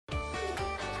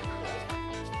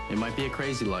It might be a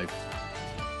crazy life.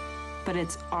 But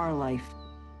it's our life.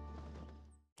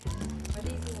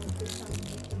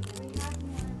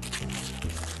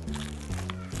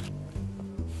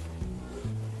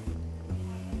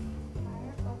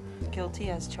 Guilty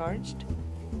as charged.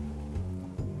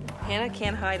 Hannah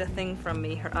can't hide a thing from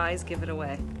me. Her eyes give it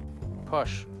away.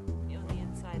 Push. On the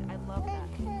inside, I love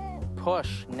that.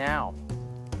 Push now.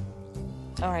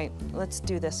 All right, let's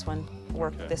do this one.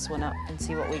 Work this one up and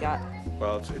see what we got.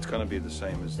 Well, it's going to be the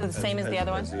same as The same as the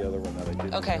other one? As the other one that I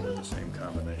did. Okay. With the same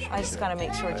combination. I just got to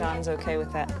make sure John's okay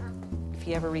with that if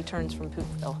he ever returns from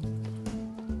Poopville.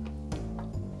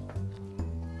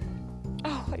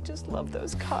 Oh, I just love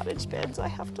those cottage beds. I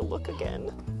have to look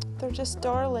again. They're just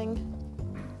darling.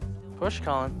 Push,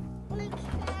 Colin.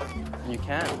 You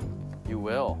can. You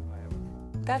will.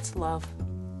 That's love.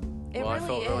 It well, really I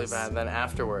felt really is. bad. Then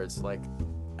afterwards, like,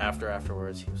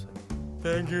 afterwards, he was like,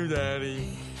 "Thank you,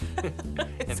 Daddy."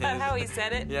 Is that how he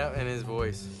said it? Yeah, in his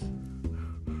voice.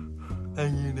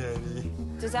 Thank you, Daddy.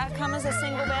 Does that come as a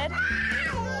single bed?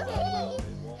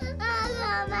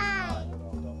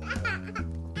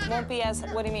 Won't be as,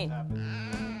 what do you mean?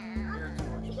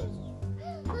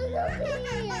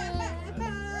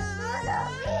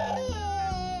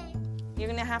 You're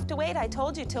gonna have to wait, I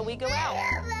told you, till we go out.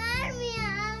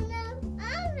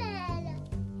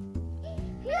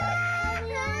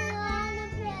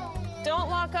 Don't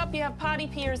lock up, you have potty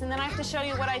peers, and then I have to show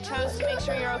you what I chose to make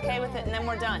sure you're okay with it, and then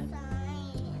we're done.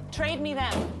 Trade me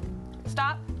them.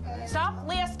 Stop. Stop.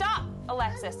 Leah, stop.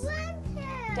 Alexis.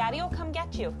 Daddy will come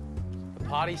get you. The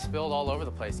potty spilled all over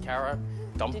the place. Kara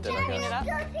dumped it, Did you I clean it guess.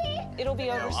 up? It'll be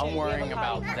over No, soon. I'm We have a worrying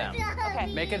about potty. them.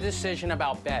 Okay. Make a decision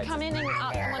about beds. Come in and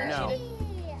I want No. you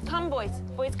to... Come, boys.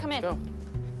 Boys, come in. Go.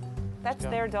 That's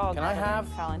Go. their dog. Can I have...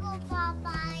 Colin.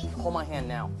 Hold my hand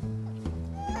now.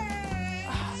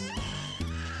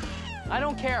 I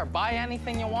don't care. Buy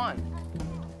anything you want.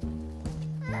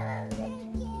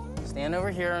 Stand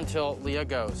over here until Leah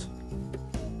goes.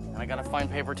 And I gotta find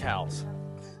paper towels.